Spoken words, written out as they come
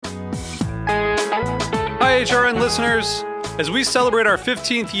HRN listeners. As we celebrate our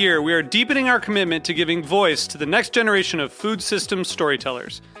 15th year, we are deepening our commitment to giving voice to the next generation of food systems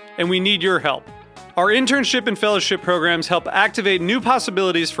storytellers, and we need your help. Our internship and fellowship programs help activate new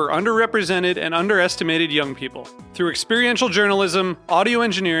possibilities for underrepresented and underestimated young people through experiential journalism, audio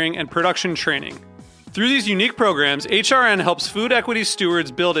engineering, and production training. Through these unique programs, HRN helps food equity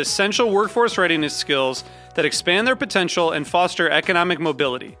stewards build essential workforce readiness skills that expand their potential and foster economic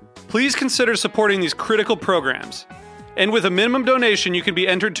mobility. Please consider supporting these critical programs. And with a minimum donation, you can be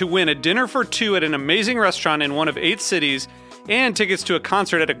entered to win a dinner for two at an amazing restaurant in one of 8 cities and tickets to a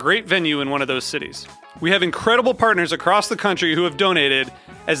concert at a great venue in one of those cities. We have incredible partners across the country who have donated,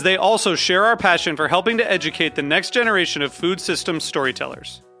 as they also share our passion for helping to educate the next generation of food systems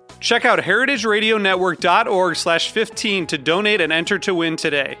storytellers. Check out heritageradionetwork.org/15 to donate and enter to win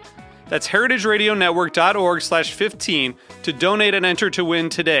today. That's heritageradionetwork.org/15 to donate and enter to win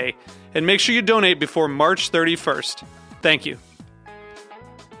today. And make sure you donate before March 31st. Thank you.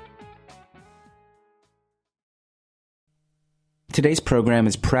 Today's program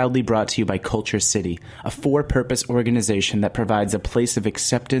is proudly brought to you by Culture City, a for-purpose organization that provides a place of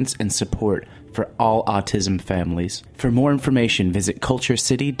acceptance and support for all autism families. For more information, visit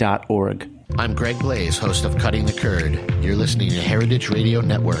culturecity.org. I'm Greg Blaze, host of Cutting the Curd. You're listening to Heritage Radio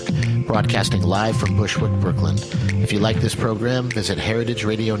Network, broadcasting live from Bushwick, Brooklyn. If you like this program, visit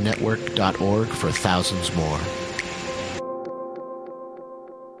heritageradionetwork.org for thousands more.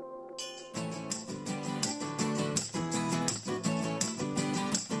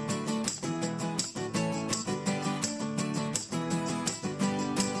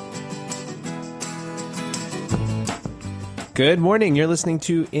 Good morning. You're listening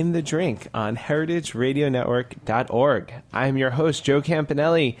to In the Drink on heritageradionetwork.org. I'm your host, Joe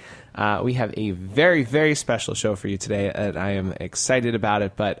Campanelli. We have a very, very special show for you today, and I am excited about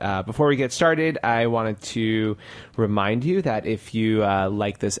it. But before we get started, I wanted to remind you that if you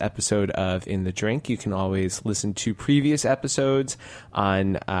like this episode of In the Drink, you can always listen to previous episodes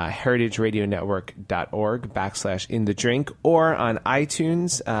on heritageradionetwork.org/In the Drink or on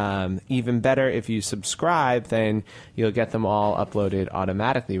iTunes. Even better, if you subscribe, then you'll get them all uploaded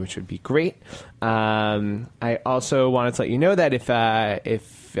automatically, which would be great. I also wanted to let you know that if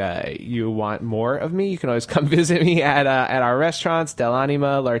you want more of me, you can always come visit me at our restaurants, Del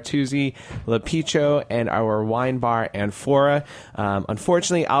Anima, L'Artusi, La Picho, and our wine bar, Anfora.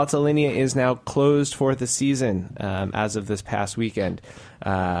 Unfortunately, Alta Linea is now closed for the season as of this past weekend.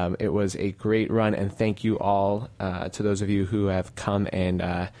 It was a great run, and thank you all to those of you who have come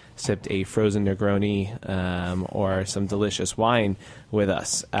and sipped a frozen Negroni or some delicious wine with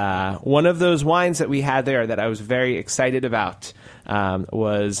us. One of those wines that we had there that I was very excited about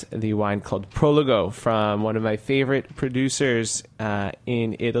was the wine called Prologo from one of my favorite producers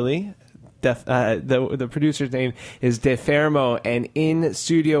in Italy. The producer's name is De Fermo, and in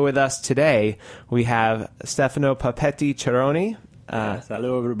studio with us today we have Stefano Papetti Ceroni. Yes,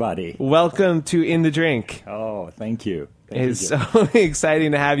 hello, everybody. Welcome to In the Drink. Oh, thank you. It's so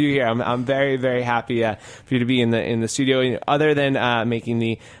exciting to have you here. I'm very, very happy for you to be in the studio. Other than making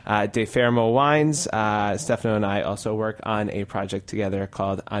the De Fermo wines, Stefano and I also work on a project together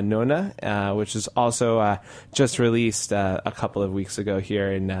called Annona, which is also just released a couple of weeks ago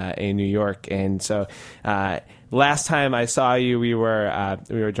here in New York. And so last time I saw you, we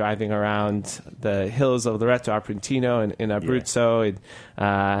were driving around the hills of Loreto Aprentino in Abruzzo,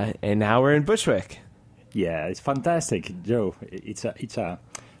 and now we're in Bushwick. Yeah, it's fantastic, Joe.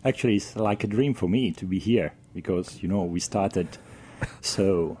 Actually, it's like a dream for me to be here because we started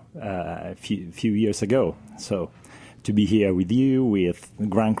a few years ago. So to be here with you, with the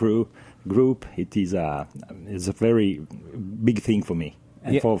Grand Cru group, it's a very big thing for me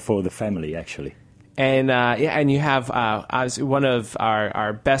and for the family actually. And and you have as one of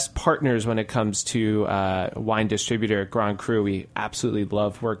our best partners when it comes to wine distributor, Grand Cru. We absolutely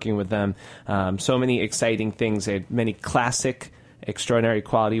love working with them. So many exciting things. They had many classic, extraordinary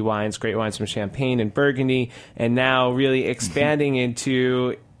quality wines, great wines from Champagne and Burgundy, and now really expanding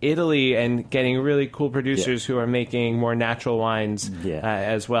into Italy and getting really cool producers who are making more natural wines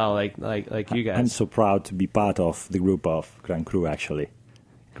as well, like you guys. I'm so proud to be part of the group of Grand Cru, actually.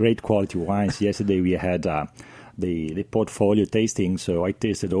 Great quality wines. Yesterday we had the portfolio tasting, so I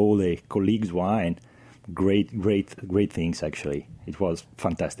tasted all the colleagues' wine. Great things, actually. It was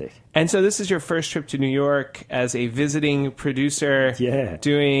fantastic. And so this is your first trip to New York as a visiting producer,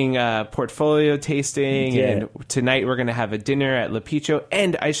 doing portfolio tasting, and tonight we're going to have a dinner at Le Piccio.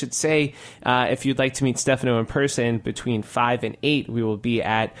 And I should say, if you'd like to meet Stefano in person, between 5 and 8, we will be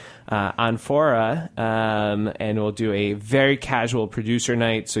at Anfora, and we'll do a very casual producer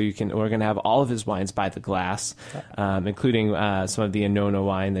night. So we're going to have all of his wines by the glass, including some of the Annona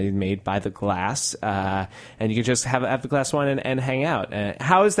wine that he made by the glass, and you can just have the glass wine and hang out.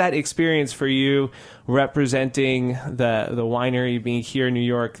 How is that experience for you, representing the winery, being here in New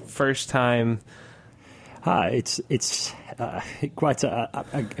York, first time? It's quite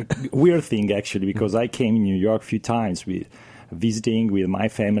a weird thing, actually, because I came in New York a few times visiting with my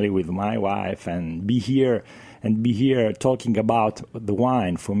family, with my wife, and be here talking about the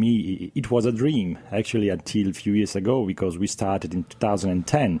wine. For me, it was a dream, actually, until a few years ago, because we started in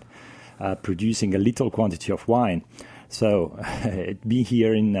 2010 producing a little quantity of wine. So being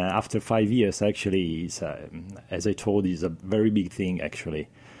here after 5 years, actually, is, as I told you, is a very big thing, actually.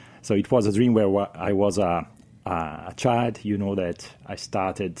 So it was a dream where I was a child. You know that I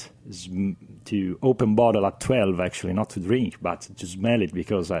started to open bottle at 12, actually, not to drink, but to smell it,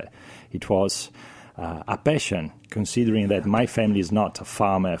 because it was a passion, considering that my family is not a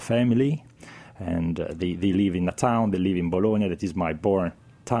farmer family, and they live in a town. They live in Bologna, that is my born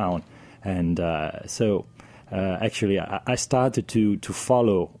town. And so actually I started to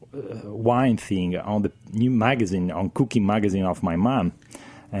follow wine thing on the new magazine, on cooking magazine of my mom.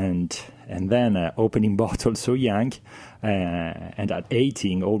 And then opening bottles so young, and at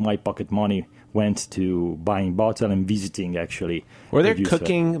 18, all my pocket money went to buying bottle and visiting, actually. Were there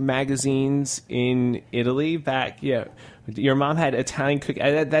cooking magazines in Italy back? Yeah, your mom had Italian cooking.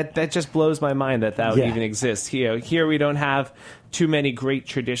 That just blows my mind that would even exist. Here we don't have too many great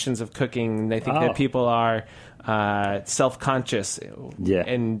traditions of cooking. I think that people are self-conscious,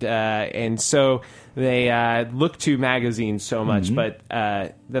 and so they look to magazines so much. But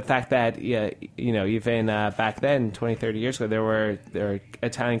the fact that even back then, 20, 30 years ago, there were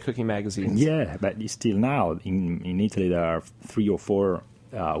Italian cooking magazines. Yeah, but still now in Italy there are 3 or 4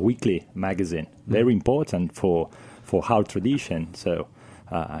 weekly magazines. Very important for our tradition. So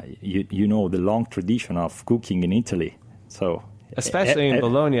you know the long tradition of cooking in Italy. So especially in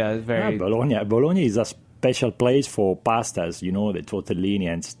Bologna, Bologna is a special place for pastas, the tortellini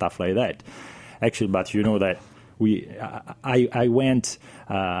and stuff like that. Actually, but you know that I went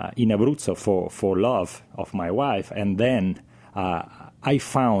in Abruzzo for love of my wife, and then I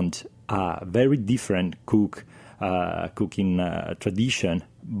found a very different cooking tradition,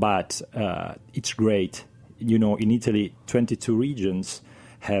 but it's great. In Italy, 22 regions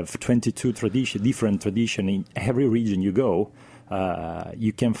have 22 different tradition. In every region you go,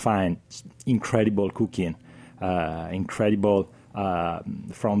 you can find incredible cooking, incredible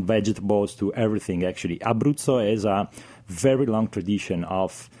from vegetables to everything. Actually, Abruzzo has a very long tradition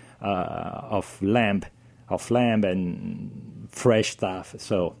of lamb and fresh stuff.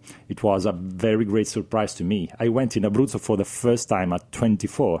 So it was a very great surprise to me. I went in Abruzzo for the first time at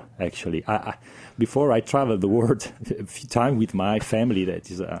 24. Actually, before I traveled the world a few times with my family. That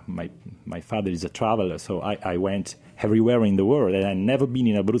is my father is a traveler, so I went everywhere in the world, and I'd never been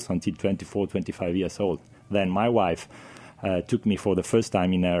in Abruzzo until 24, 25 years old. Then my wife took me for the first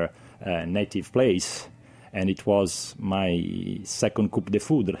time in her native place, and it was my second coup de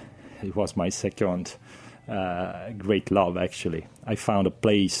foudre. It was my second great love, actually. I found a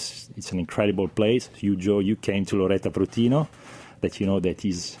place, it's an incredible place. You came to Loretta Prutino, that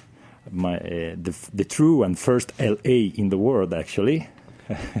is the true and first LA in the world, actually.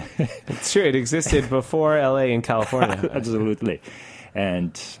 It's true, it existed before LA in California. Absolutely.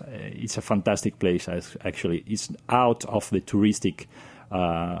 And it's a fantastic place, actually. It's out of the touristic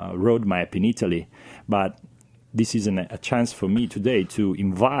roadmap in Italy, but this is a chance for me today to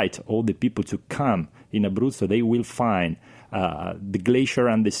invite all the people to come in Abruzzo. They will find the glacier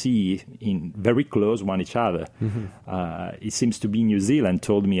and the sea in very close one each other. It seems to be New Zealand,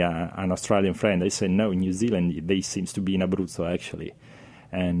 told me an Australian friend. I said, no, in New Zealand, they seems to be in Abruzzo, actually.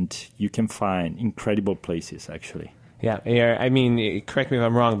 And you can find incredible places, actually. Yeah, I mean, correct me if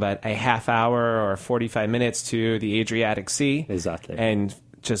I'm wrong, but a half hour or 45 minutes to the Adriatic Sea. Exactly. And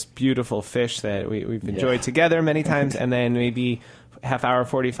just beautiful fish that we've enjoyed together many times, and then maybe half hour,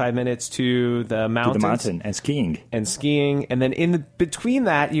 45 minutes to the mountains. To the mountain and skiing. And then in between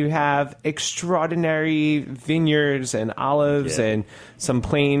that, you have extraordinary vineyards and olives and some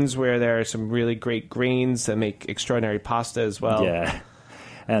plains where there are some really great grains that make extraordinary pasta as well. Yeah.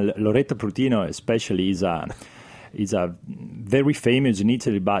 And Loretta Prutino especially is a very famous in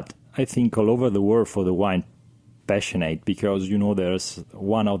Italy, but I think all over the world for the wine passionate because, there's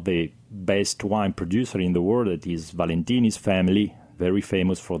one of the best wine producer in the world that is Valentini's family, very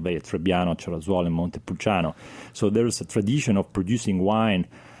famous for the Trebbiano, Cerasuolo, and Montepulciano. So there's a tradition of producing wine,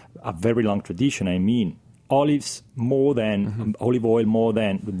 a very long tradition. I mean, olive oil more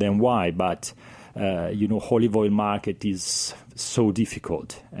than wine, but olive oil market is so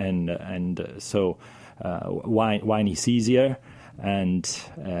difficult, and so wine is easier. And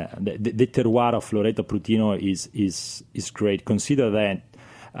the terroir of Loreto Prutino is great. Consider that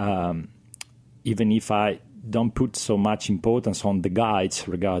even if I don't put so much importance on the guides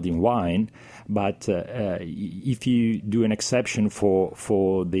regarding wine, but if you do an exception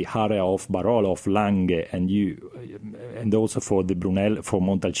for the area of Barolo, of Langhe, and also for the Brunello, for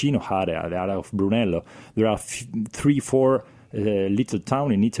Montalcino area, the area of Brunello, there are 3-4 little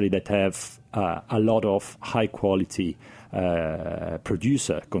towns in Italy that have a lot of high quality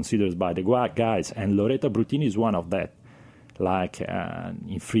producer considered by the guides, and Loreto Prutino is one of that. Like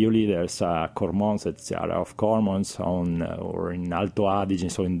in Friuli, there's Cormons, that's the area of Cormons, or in Alto Adige,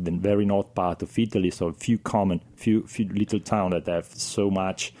 so in the very north part of Italy. So few little towns that have so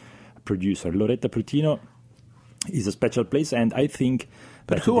much producer. Loreto Prutino is a special place, and I think.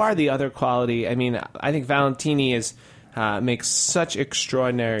 But who are the other quality? I mean, I think Valentini makes such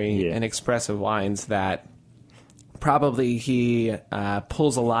extraordinary and expressive wines that probably he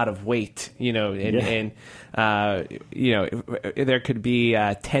pulls a lot of weight, and there could be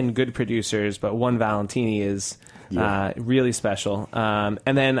 10 good producers, but one Valentini is really special.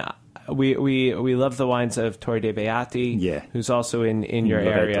 And then we love the wines of Torre dei Beati, who's also in your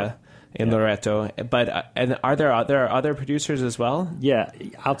Loreto. Area. In Loreto, but and are there other producers as well? Yeah,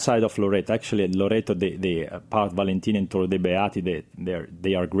 outside of Loreto, actually, Loreto, the part Valentini and Torre dei Beati,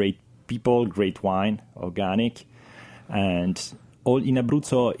 they are great people, great wine, organic, and all in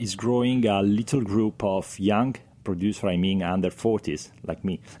Abruzzo is growing a little group of young producer. I mean, under 40s, like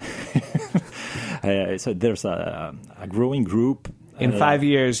me. So there's a growing group. In 5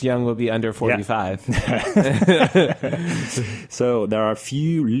 years, Young will be under 45. So there are a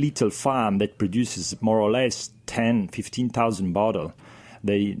few little farms that produces more or less 15,000 bottles.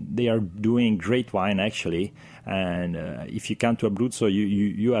 They are doing great wine, actually. And if you come to Abruzzo,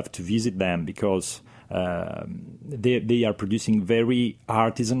 you have to visit them because they are producing very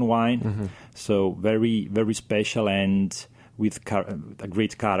artisan wine, so very, very special and with a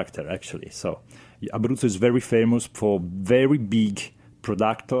great character, actually. So Abruzzo is very famous for very big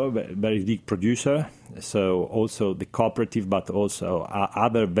very big producer. So also the cooperative, but also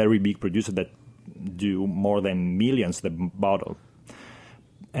other very big producers that do more than millions the bottle.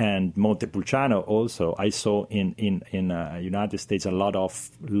 And Montepulciano also, I saw in United States a lot of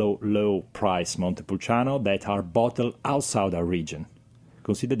low price Montepulciano that are bottled outside our region.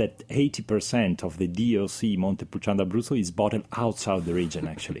 Consider that 80% of the DOC Montepulciano Abruzzo is bottled outside the region,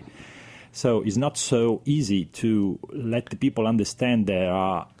 actually. So it's not so easy to let the people understand there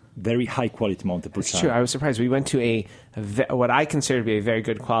are very high quality Montepulciano. It's true. I was surprised. We went to what I consider to be a very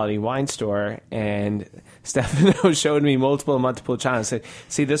good quality wine store, and Stefano showed me multiple Montepulciano and said,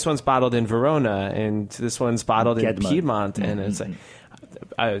 see, this one's bottled in Verona, and this one's bottled in Piedmont. And it's like,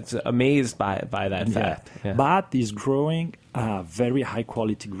 I was amazed by that fact. Yeah. But it's growing a very high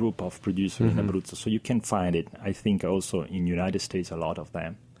quality group of producers in Abruzzo. So you can find it, I think, also in United States, a lot of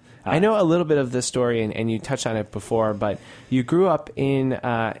them. I know a little bit of this story, and you touched on it before, but you grew up in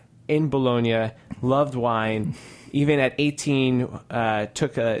Bologna, loved wine, even at 18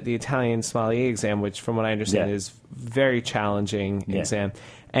 took the Italian sommelier exam, which from what I understand is very challenging exam.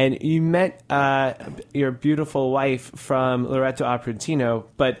 And you met your beautiful wife from Loreto Prutino,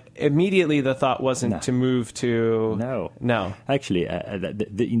 but immediately the thought wasn't to move to... No. Actually,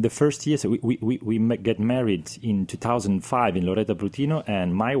 in the first years, we get married in 2005 in Loreto Prutino,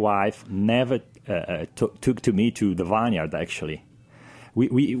 and my wife never took to me to the vineyard, actually.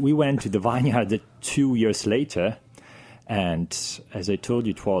 We went to the vineyard 2 years later, and as I told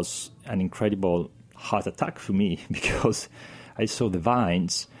you, it was an incredible heart attack for me because I saw the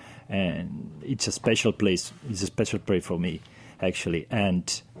vines, and it's a special place. It's a special place for me, actually.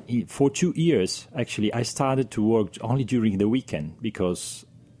 And for 2 years, actually, I started to work only during the weekend because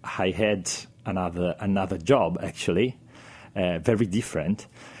I had another job, actually, very different.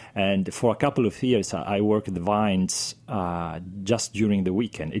 And for a couple of years, I worked the vines just during the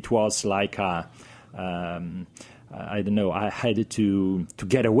weekend. It was like I don't know. I had to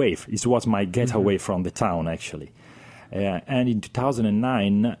get away. It was my getaway from the town, actually. And in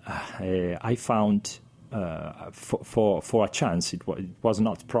 2009, I found for a chance. It was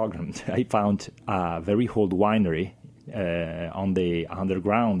not programmed. I found a very old winery on the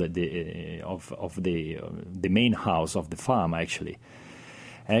underground of the main house of the farm, actually.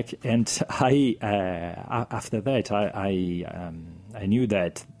 And after that, I knew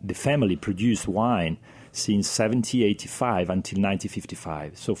that the family produced wine since 1785 until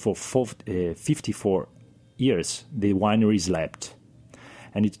 1955. So for 54 years, the winery slept.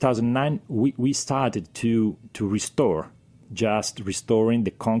 And in 2009, we started to restore, just restoring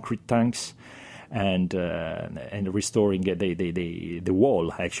the concrete tanks and restoring the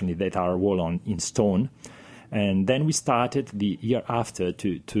wall, actually, that are wall in stone. And then we started the year after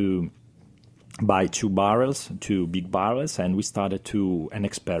to buy two big barrels, and we started an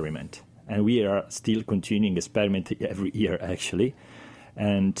experiment. And we are still continuing experimenting every year, actually.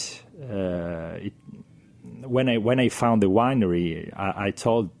 And when I found the winery, I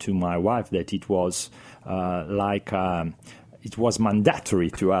told to my wife that it was it was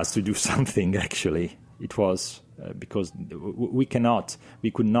mandatory to us to do something. Actually, it was because we could not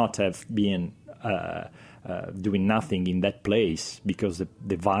have been doing nothing in that place, because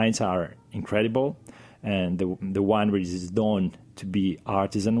the vines are incredible and the winery is known to be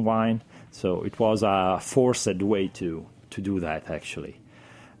artisan wine. So it was a forced way to do that, actually.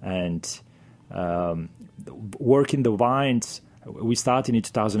 And working the vines, we started in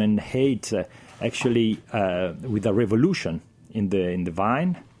 2008, actually with a revolution in the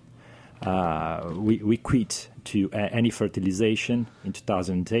vine. We quit to any fertilization in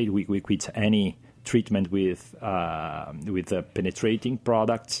 2008. We quit any treatment with penetrating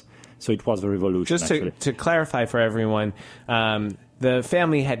products. So it was a revolution. Just to clarify for everyone, the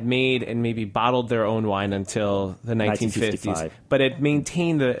family had made and maybe bottled their own wine until the 1950s, but it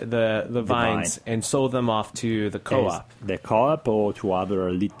maintained the vines and sold them off to the co-op. The co-op or to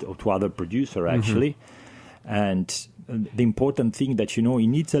other producer, actually. Mm-hmm. And the important thing that,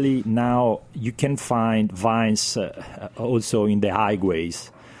 in Italy now you can find vines also in the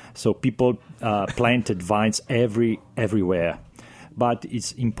highways. So people planted vines everywhere. But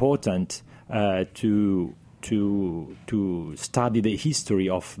it's important to study the history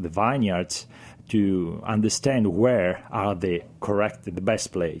of the vineyards to understand where are the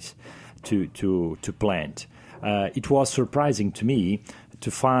best place to plant. It was surprising to me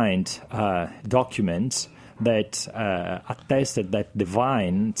to find documents that attested that the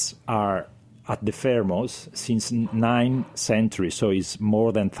vines are at the Fermos since 9th century, so it's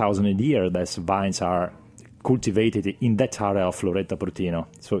more than 1,000 years that vines are cultivated in that area of Loretta Prutino.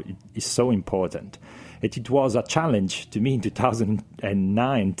 So it's so important. It was a challenge to me in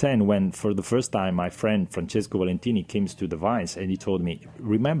 2009-10 when, for the first time, my friend Francesco Valentini came to the vines and he told me,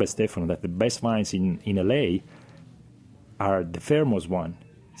 remember, Stefano, that the best vines in LA are the Fermos one.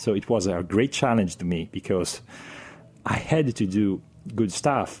 So it was a great challenge to me because I had to do good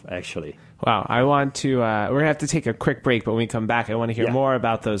stuff, actually. Wow, I want to, we're going to have to take a quick break, but when we come back, I want to hear more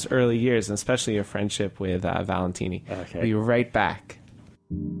about those early years, and especially your friendship with Valentini. Okay. We'll be right back.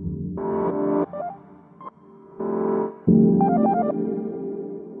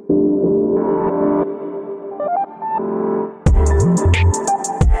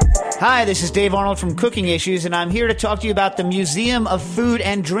 Hi, this is Dave Arnold from Cooking Issues, and I'm here to talk to you about the Museum of Food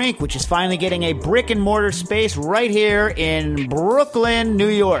and Drink, which is finally getting a brick-and-mortar space right here in Brooklyn, New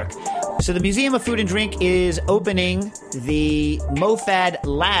York. So the Museum of Food and Drink is opening the MoFad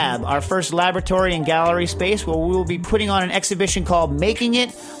Lab, our first laboratory and gallery space, where we will be putting on an exhibition called Making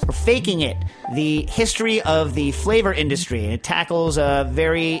It or Faking It, the history of the flavor industry. And it tackles a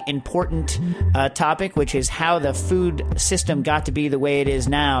very important topic, which is how the food system got to be the way it is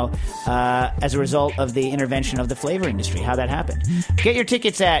now as a result of the intervention of the flavor industry, how that happened. Get your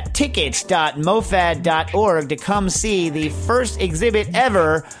tickets at tickets.mofad.org to come see the first exhibit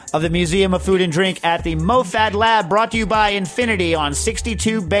ever of the Museum of Food and Drink at the MoFad Lab, brought to you by Infinity on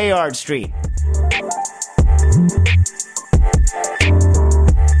 62 Bayard Street.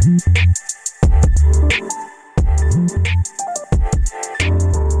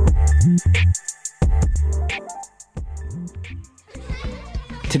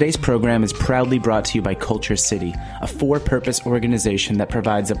 Today's program is proudly brought to you by Culture City, a for-purpose organization that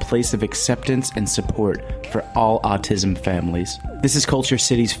provides a place of acceptance and support for all autism families. This is Culture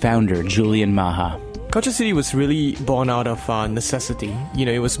City's founder, Julian Maha. Culture City was really born out of necessity.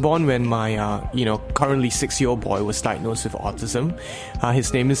 It was born when my, currently 6-year-old boy was diagnosed with autism.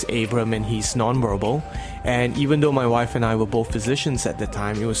 His name is Abram and he's nonverbal. And even though my wife and I were both physicians at the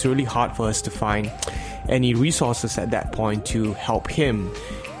time, it was really hard for us to find any resources at that point to help him.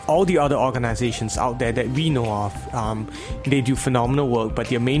 All the other organizations out there that we know of, they do phenomenal work, but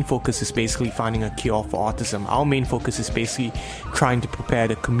their main focus is basically finding a cure for autism. Our main focus is basically trying to prepare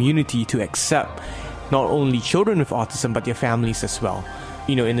the community to accept not only children with autism, but their families as well.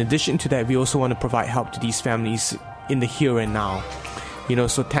 In addition to that, we also want to provide help to these families in the here and now.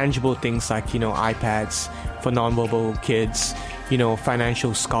 So tangible things like, iPads for nonverbal kids,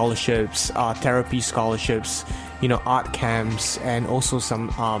 financial scholarships, therapy scholarships, art camps, and also some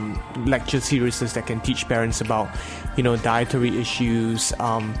lecture series that can teach parents about, dietary issues,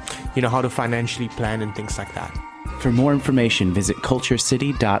 how to financially plan and things like that. For more information, visit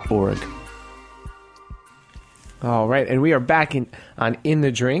culturecity.org. All right, and we are back on In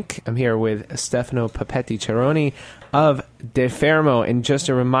the Drink. I'm here with Stefano Papetti Ceroni of De Fermo. And just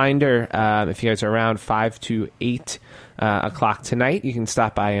a reminder, if you guys are around 5 to 8 o'clock tonight, you can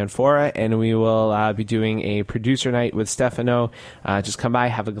stop by Amphora, and we will be doing a producer night with Stefano. Just come by,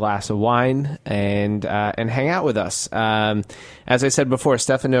 have a glass of wine, and hang out with us. As I said before,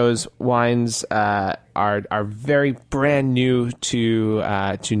 Stefano's wines are very brand new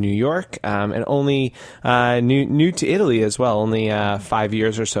to New York, and only new to Italy as well. Only 5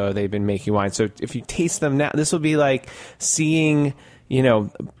 years or so they've been making wine. So if you taste them now, this will be like seeing,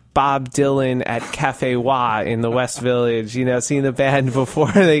 Bob Dylan at Cafe Wa in the West Village, seeing the band before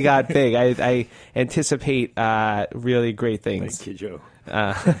they got big. I anticipate really great things. Thank you, Joe.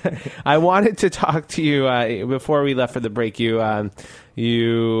 I wanted to talk to you before we left for the break.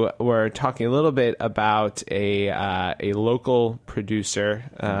 You were talking a little bit about a local producer,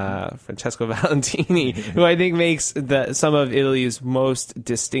 Francesco Valentini, who I think makes some of Italy's most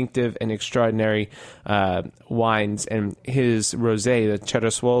distinctive and extraordinary wines. And his rosé, the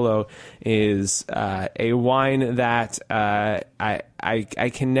Cerasuolo, is a wine that I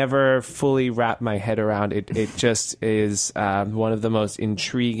can never fully wrap my head around. It just is one of the most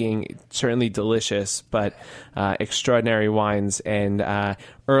intriguing, certainly delicious, but extraordinary wines. And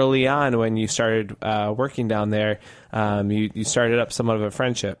early on, when you started working down there, you started up somewhat of a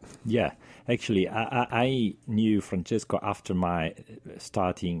friendship. Yeah, actually, I knew Francesco after my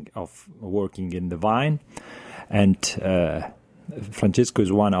starting of working in the vine, and Francesco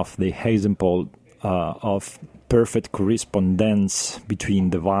is one of the example of perfect correspondence between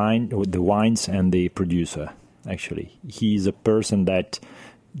the wines and the producer. Actually, he is a person that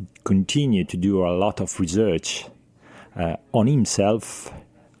continue to do a lot of research on himself,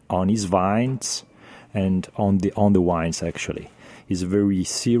 on his vines, and on the wines. Actually, he's very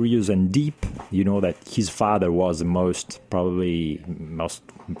serious and deep. You know that his father was the probably most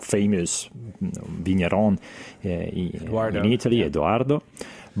famous vigneron in Italy, Edoardo.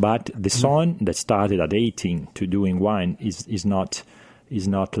 But the son that started at 18 to doing wine is not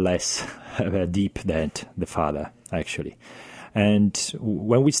less deep than the father, actually. And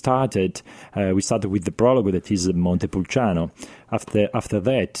when we started with the prologue that is Montepulciano. After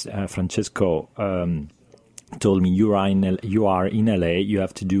that, Francesco told me, you are in LA, you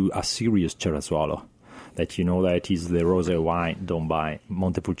have to do a serious Cerasuolo, that that is the rosé wine done by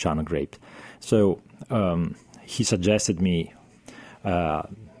Montepulciano grape. So he suggested me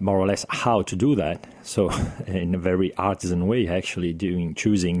more or less how to do that. So in a very artisan way, actually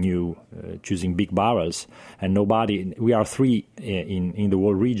choosing big barrels, and we are three in the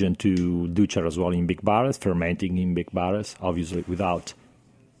whole region to do Cerasuolo in big barrels, fermenting in big barrels, obviously without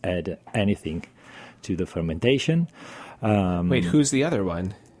add anything to the fermentation. Wait, who's the other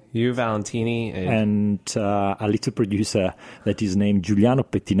one? You, Valentini, and a little producer that is named Giuliano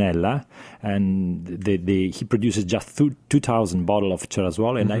Pettinella, and he produces just 2,000 bottles of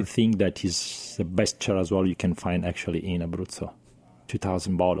Cerasuolo, and I think that is the best Cerasuolo you can find actually in Abruzzo.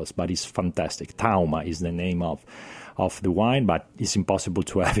 2,000 bottles, but it's fantastic. Tauma is the name of the wine, but it's impossible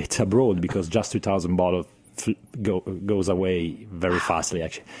to have it abroad because just 2,000 bottles goes away very fastly,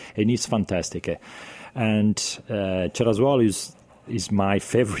 actually, and it's fantastic. And Cerasuolo is my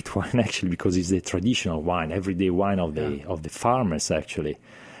favorite wine, actually, because it's the traditional wine, everyday wine of the farmers, actually,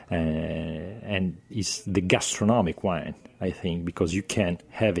 and it's the gastronomic wine, I think, because you can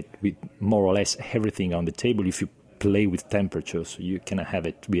have it with more or less everything on the table if you play with temperatures. You can have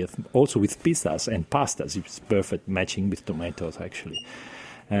it also with pizzas and pastas. It's perfect matching with tomatoes, actually.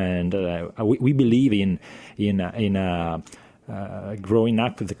 And we believe in growing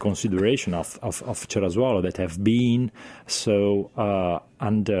up with the consideration of Cerasuolo that have been so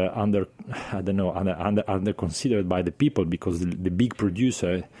under considered by the people, because the big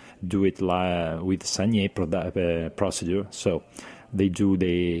producer do it with Sagné procedure. So they do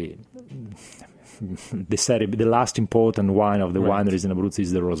the last important wine of the wineries in Abruzzo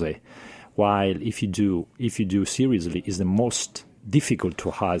is the rosé. While if you do seriously, is the most difficult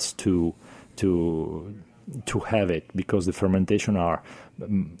to us to have it, because the fermentation are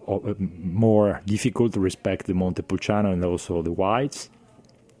more difficult to respect the Montepulciano and also the whites.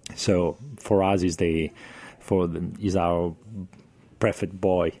 So for us, is our preferred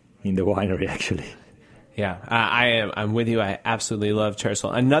boy in the winery, actually. Yeah, I'm with you. I absolutely love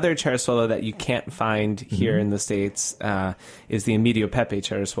Ceresolo. Another Ceresolo that you can't find here in the States is the Emilio Pepe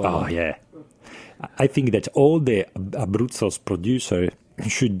Ceresolo. Oh, yeah. I think that all the Abruzzo's producers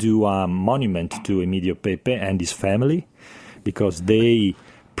should do a monument to Emilio Pepe and his family, because they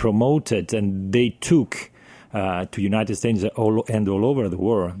promoted and they took to United States and all over the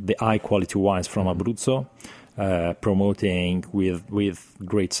world the high-quality wines from Abruzzo, promoting with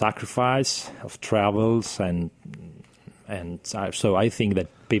great sacrifice of travels, and so I think that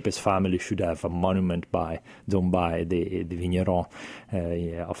Pepe's family should have a monument done by the vigneron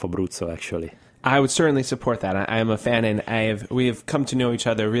of Abruzzo, actually. I would certainly support that. I am a fan, and we have come to know each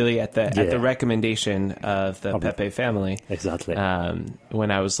other really at the recommendation of the Pepe family. Exactly. When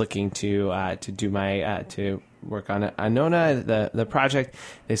I was looking to do my to work on Annona, the project,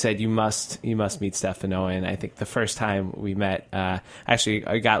 they said you must meet Stefano, and I think the first time we met, actually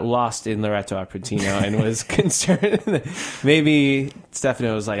I got lost in Loreto Aprutino and was concerned that maybe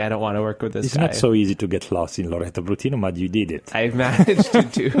Stefano was like, I don't want to work with this guy. It's not so easy to get lost in Loreto Aprutino, but you did it. I've managed to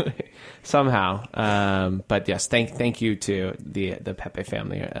do it somehow. But yes, thank you to the Pepe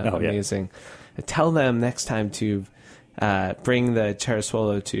family. Amazing. Yeah. Tell them next time to bring the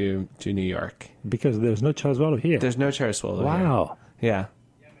Ceresolo to New York. Because there's no Ceresolo here. There's no Ceresolo Wow. here. Yeah.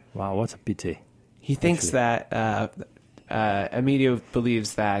 Wow, what a pity. He thinks that Emilio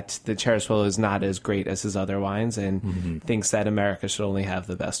believes that the Ceresolo is not as great as his other wines, and thinks that America should only have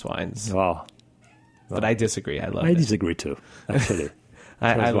the best wines. Wow. But I disagree. I disagree too, actually.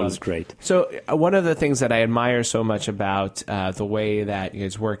 I love it. Great. So one of the things that I admire so much about the way that you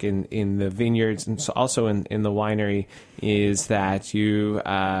guys work in the vineyards and also in the winery is that you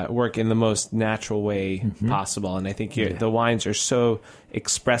work in the most natural way possible. And I think the wines are so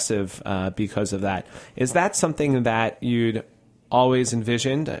expressive because of that. Is that something that you'd always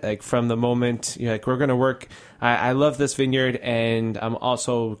envisioned, like from the moment you're like, we're going to work, I love this vineyard and I'm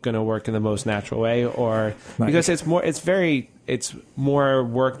also going to work in the most natural way? Or because it's more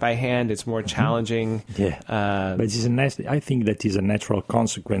work by hand, it's more challenging. But I think that is a natural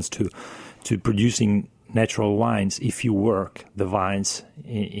consequence to producing natural wines if you work the vines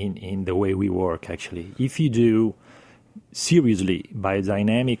in the way we work, actually. If you do seriously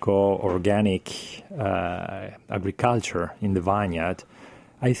biodynamic or organic agriculture in the vineyard,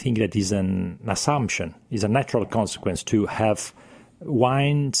 I think that is an assumption, is a natural consequence to have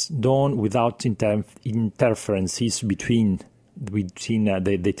wines done without interferences between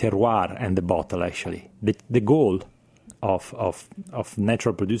the terroir and the bottle, actually. The goal of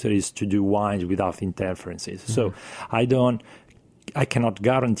natural producer is to do wines without interferences. So I cannot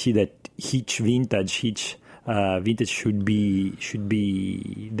guarantee that each vintage should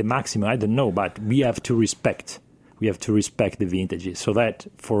be the maximum. I don't know, but we have to respect the vintages. So that,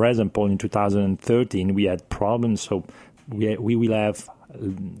 for example, in 2013 we had problems. So we will have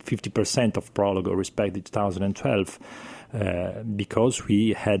 50% of Prologo respect to 2012 because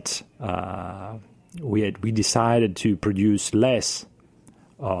we decided to produce less.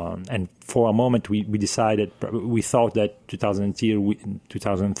 And for a moment we thought that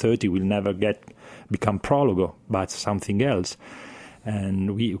 2030 will never become Prologo, but something else.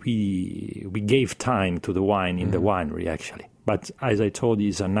 And we gave time to the wine in the winery, actually. But as I told you,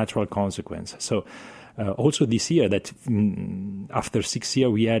 it's a natural consequence. So also this year, that after 6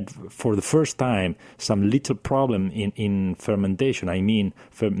 years, we had for the first time some little problem in fermentation. I mean,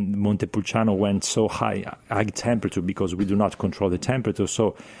 Montepulciano went so high temperature because we do not control the temperature.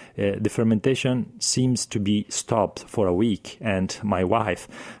 So the fermentation seems to be stopped for a week. And my wife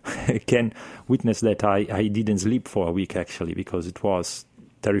can witness that I didn't sleep for a week, actually, because it was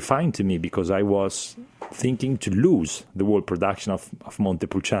terrifying to me, because I was thinking to lose the whole production of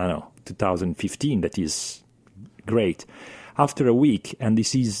Montepulciano 2015. That is great. After a week, and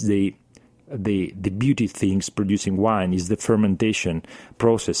this is the beauty things producing wine, is the fermentation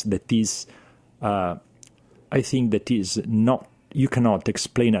process that is, I think that is not, you cannot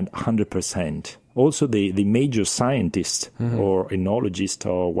explain at 100%. Also, the major scientists or enologists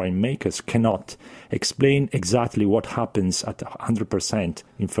or winemakers cannot explain exactly what happens at 100%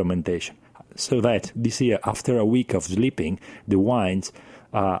 in fermentation. So that this year, after a week of sleeping, the wines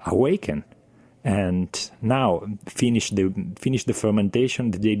awaken, and now finish the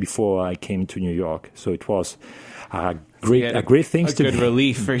fermentation the day before I came to New York. So it was a great thing. A good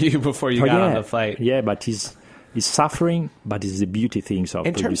relief for you before you got on the flight. Yeah, but It's suffering, but it's the beauty things of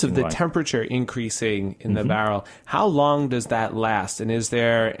in terms of the wine. temperature increasing in the barrel, how long does that last? And is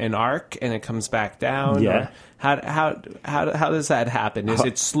there an arc and it comes back down? Yeah. Or how does that happen? Is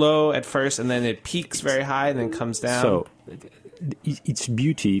it slow at first and then it peaks very high and then comes down? So it's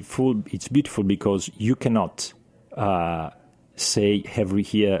beautiful. It's beautiful because you cannot say every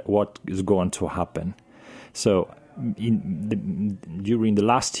year what is going to happen. So during the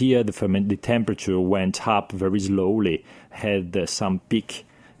last year, the temperature went up very slowly, had some peak,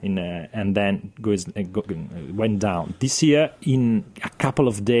 and then went down. This year, in a couple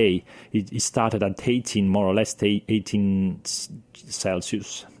of days, it started at 18, more or less 18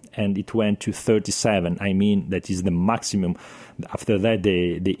 Celsius, and it went to 37. I mean, that is the maximum. After that,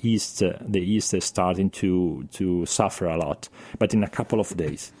 the east is starting to suffer a lot. But in a couple of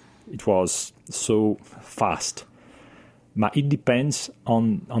days, it was so fast. But it depends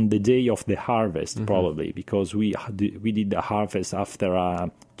on the day of the harvest, probably, because we did the harvest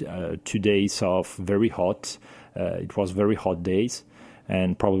after 2 days of very hot. It was very hot days,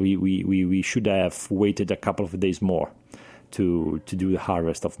 and probably we should have waited a couple of days more to do the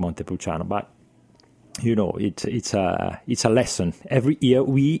harvest of Montepulciano. But it's a lesson. Every year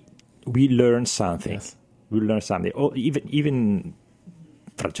we learn something. Yes. We learn something. Or even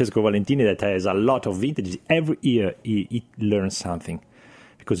Francesco Valentini, that has a lot of vintages, every year he learns something.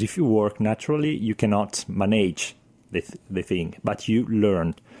 Because if you work naturally, you cannot manage the thing, but you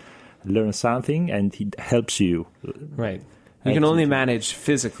learn something, and it helps you. Right. You can only manage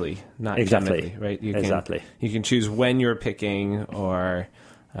physically, not chemically, right? Exactly. You can choose when you're picking or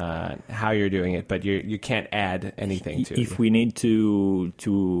how you're doing it, but you can't add anything to it. If we need to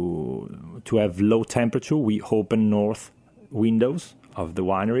have low temperature, we open north windows of the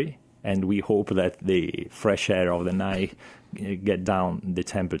winery, and we hope that the fresh air of the night get down the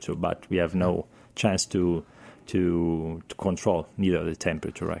temperature, but we have no chance to control neither the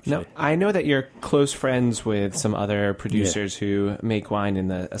temperature, actually. Now, I know that you're close friends with some other producers who make wine in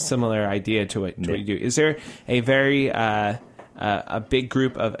a similar idea to what you do. Is there a very a big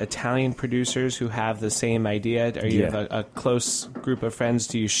group of Italian producers who have the same idea? Are you have a close group of friends?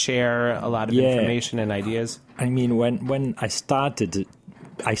 Do you share a lot of information and ideas? I mean, when I started,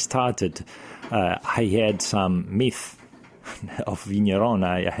 I had some myth of Vigneron.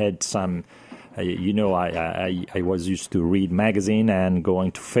 I had some, I was used to read magazine and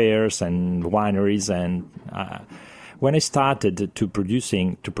going to fairs and wineries, and when I started to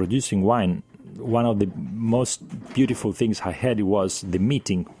producing wine, one of the most beautiful things I had was the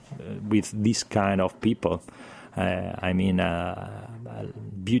meeting with this kind of people. I mean, a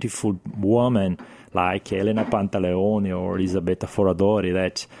beautiful woman like Elena Pantaleone or Elisabetta Foradori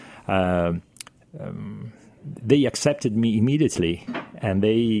that they accepted me immediately, and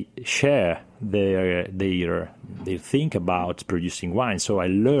they share their think about producing wine. So I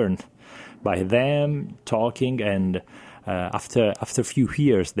learned by them talking, and after a few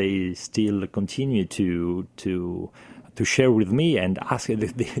years, they still continue to share with me and ask.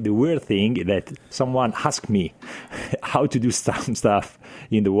 The weird thing that someone asked me how to do some stuff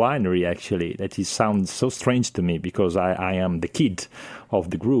in the winery. Actually, that sounds so strange to me because I am the kid of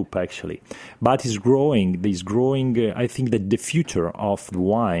the group, actually. But it's growing. I think that the future of the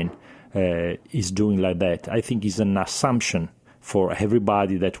wine is doing like that. I think it's an assumption for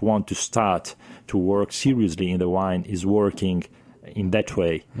everybody that want to start to work seriously in the wine is working in that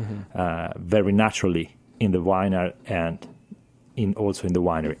way, very naturally in the winery and also in the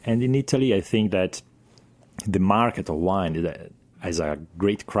winery. And in Italy, I think that the market of wine is a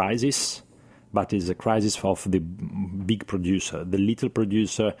great crisis, but it's a crisis of the big producer, the little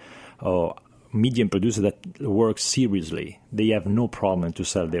producer or medium producer that works seriously. They have no problem to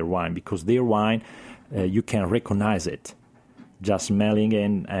sell their wine because their wine, you can recognize it just smelling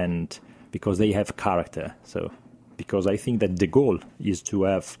and because they have character. So, because I think that the goal is to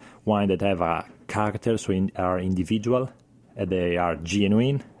have wine that have a character, so are individual, and they are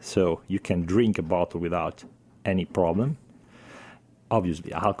genuine, so you can drink a bottle without any problem.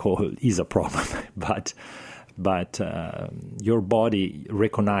 Obviously, alcohol is a problem, but your body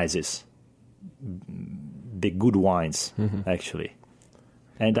recognizes the good wines, actually.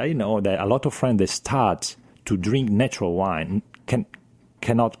 And I know that a lot of friends that start to drink natural wine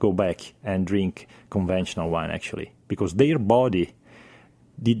cannot go back and drink conventional wine, actually, because their body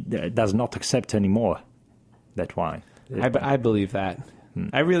does not accept anymore that wine. I believe that.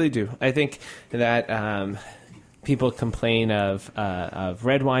 I really do. I think that people complain of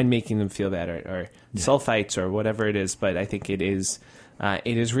red wine making them feel bad, or sulfites, or whatever it is, but I think it is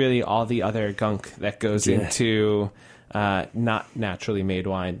really all the other gunk that goes into not naturally made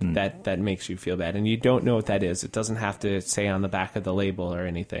wine that makes you feel bad, and you don't know what that is. It doesn't have to say on the back of the label or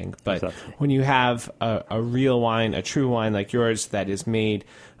anything. But when you have a real wine, a true wine like yours that is made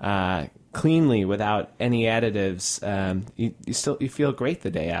cleanly without any additives, you feel great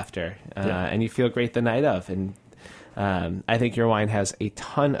the day after, and you feel great the night of. And I think your wine has a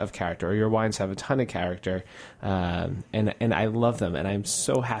ton of character, or your wines have a ton of character, and I love them, and I'm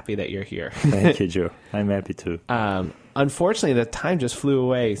so happy that you're here. Thank you, Joe. I'm happy too. Unfortunately, the time just flew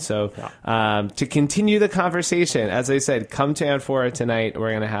away. So to continue the conversation, as I said, come to Amphora tonight.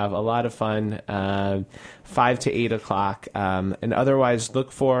 We're going to have a lot of fun, 5 to 8 o'clock. And otherwise,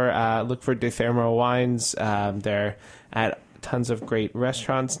 look for De Fermo wines. They're at tons of great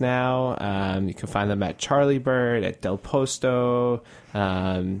restaurants now. You can find them at Charlie Bird, at Del Posto.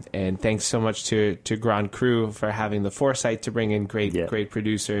 And thanks so much to Grand Cru for having the foresight to bring in great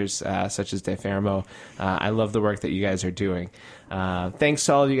producers such as De Fermo. I love the work that you guys are doing. Thanks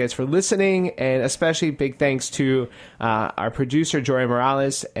to all of you guys for listening, and especially big thanks to our producer, Jory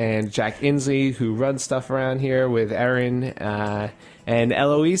Morales, and Jack Inslee, who runs stuff around here with Erin and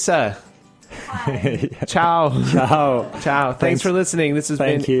Eloisa. Ciao. Thanks for listening. This has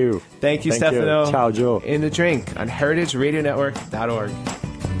been. Thank you. Thank you, Stefano. Ciao, Joe. In the Drink on heritageradionetwork.org.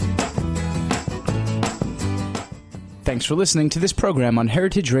 Thanks for listening to this program on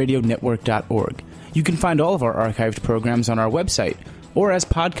heritageradionetwork.org. You can find all of our archived programs on our website or as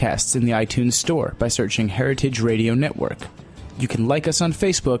podcasts in the iTunes Store by searching Heritage Radio Network. You can like us on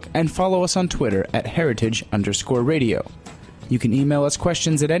Facebook and follow us on Twitter at @heritage_radio. You can email us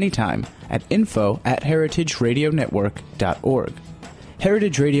questions at any time at info@heritageradionetwork.org.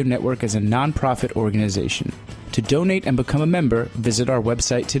 Heritage Radio Network is a non-profit organization. To donate and become a member, visit our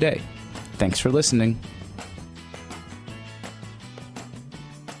website today. Thanks for listening.